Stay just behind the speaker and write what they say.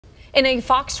In a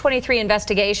Fox 23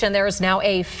 investigation, there is now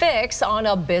a fix on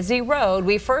a busy road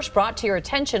we first brought to your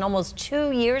attention almost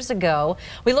 2 years ago.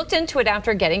 We looked into it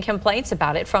after getting complaints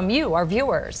about it from you, our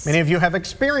viewers. Many of you have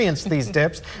experienced these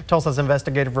dips. Tulsa's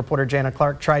investigative reporter Jana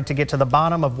Clark tried to get to the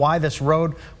bottom of why this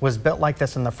road was built like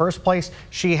this in the first place.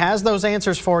 She has those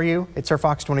answers for you. It's her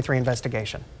Fox 23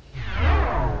 investigation.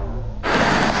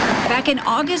 Back in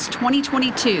August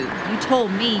 2022, you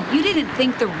told me you didn't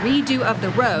think the redo of the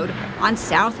road on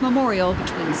South Memorial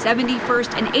between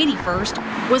 71st and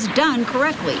 81st was done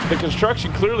correctly. The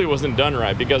construction clearly wasn't done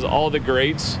right because all the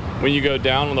grates, when you go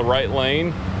down on the right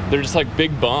lane, they're just like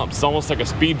big bumps. It's almost like a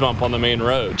speed bump on the main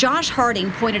road. Josh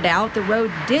Harding pointed out the road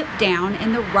dipped down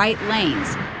in the right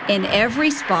lanes. In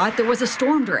every spot, there was a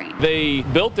storm drain. They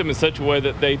built them in such a way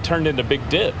that they turned into big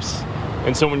dips.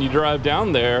 And so when you drive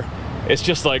down there, it's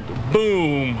just like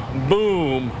boom,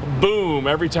 boom, boom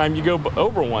every time you go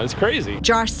over one. It's crazy.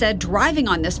 Josh said driving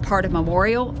on this part of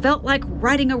Memorial felt like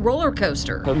riding a roller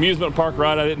coaster. Amusement park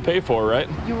ride I didn't pay for, right?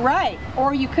 You're right.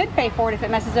 Or you could pay for it if it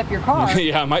messes up your car.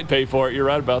 Yeah, I might pay for it. You're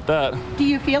right about that. Do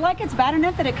you feel like it's bad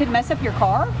enough that it could mess up your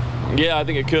car? Yeah, I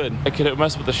think it could. It could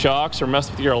mess with the shocks or mess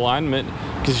with your alignment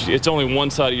because it's only one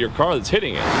side of your car that's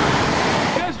hitting it.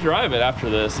 Drive it after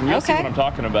this and you'll see what I'm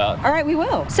talking about. All right, we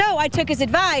will. So I took his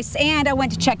advice and I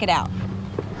went to check it out.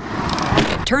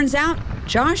 Turns out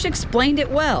Josh explained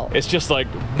it well. It's just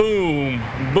like boom,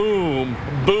 boom,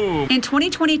 boom. In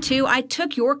 2022, I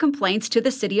took your complaints to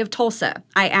the city of Tulsa.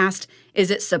 I asked,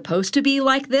 is it supposed to be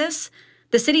like this?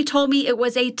 The city told me it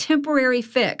was a temporary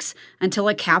fix until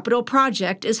a capital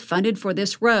project is funded for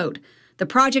this road. The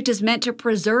project is meant to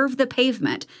preserve the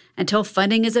pavement until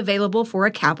funding is available for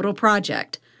a capital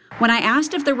project. When I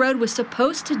asked if the road was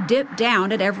supposed to dip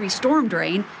down at every storm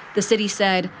drain, the city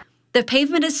said, the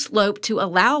pavement is sloped to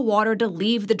allow water to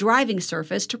leave the driving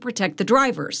surface to protect the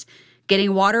drivers.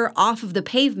 Getting water off of the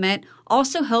pavement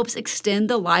also helps extend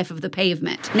the life of the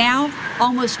pavement. Now,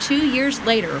 almost 2 years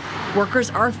later, workers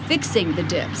are fixing the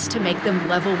dips to make them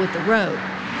level with the road.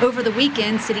 Over the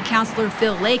weekend, City Councilor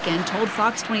Phil Lakin told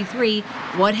Fox 23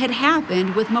 what had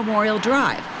happened with Memorial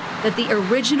Drive, that the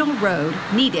original road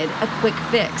needed a quick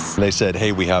fix. They said,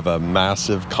 hey, we have a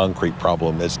massive concrete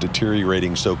problem that's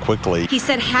deteriorating so quickly. He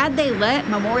said had they let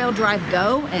Memorial Drive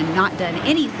go and not done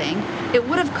anything, it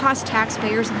would have cost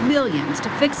taxpayers millions to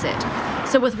fix it.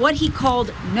 So with what he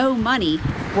called no money,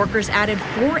 workers added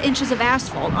 4 inches of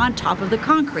asphalt on top of the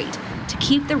concrete to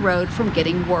keep the road from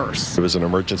getting worse. It was an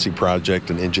emergency project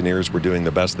and engineers were doing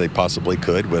the best they possibly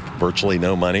could with virtually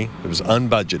no money. It was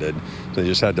unbudgeted. So they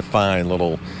just had to find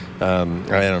little, I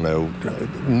don't know,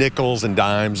 nickels and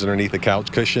dimes underneath the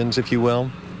couch cushions, if you will.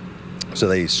 So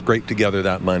they scraped together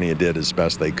that money and did as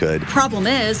best they could. Problem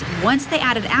is, once they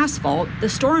added asphalt, the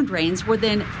storm drains were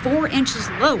then 4 inches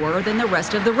lower than the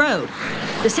rest of the road.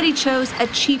 The city chose a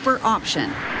cheaper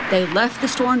option. They left the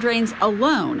storm drains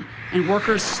alone, and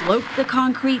workers sloped the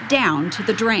concrete down to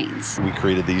the drains. We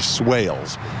created these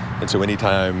swales, and so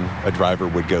anytime a driver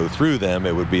would go through them,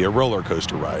 it would be a roller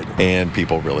coaster ride, and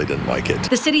people really didn't like it.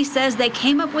 The city says they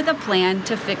came up with a plan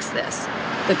to fix this.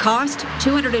 The cost,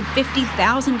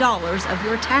 $250,000 of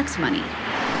your tax money.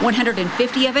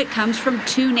 $150,000 of it comes from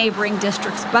 2 neighboring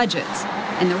districts' budgets,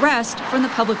 and the rest from the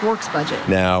Public Works budget.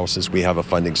 Now, since we have a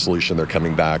funding solution, they're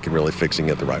coming back and really fixing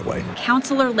it the right way.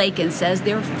 Councilor Lakin says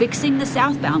they're fixing the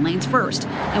southbound lanes first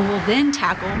and will then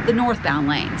tackle the northbound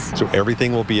lanes. So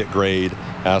everything will be at grade,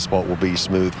 asphalt will be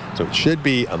smooth. So it should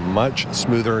be a much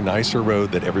smoother, nicer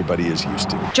road that everybody is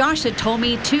used to. Josh had told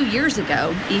me 2 years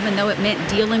ago, even though it meant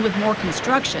dealing with more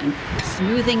construction,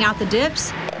 smoothing out the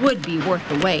dips would be worth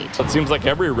the wait. It seems like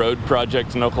every road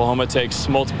project in Oklahoma takes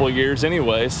multiple years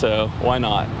anyway, so why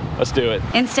not? Let's do it.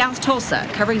 In South Tulsa,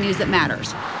 covering news that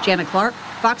matters. Jana Clark,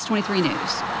 Fox 23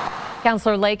 News.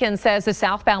 Councilor Lakin says the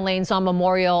southbound lanes on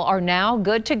Memorial are now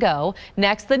good to go.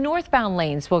 Next, the northbound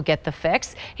lanes will get the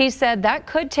fix. He said that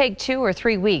could take 2 or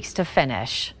 3 weeks to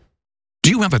finish. Do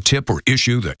you have a tip or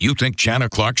issue that you think Jana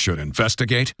Clark should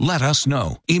investigate? Let us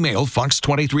know. Email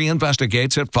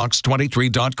FOX23Investigates at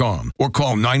fox23.com or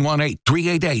call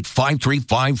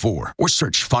 918-388-5354 or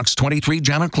search Fox 23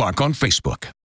 Jana Clark on Facebook.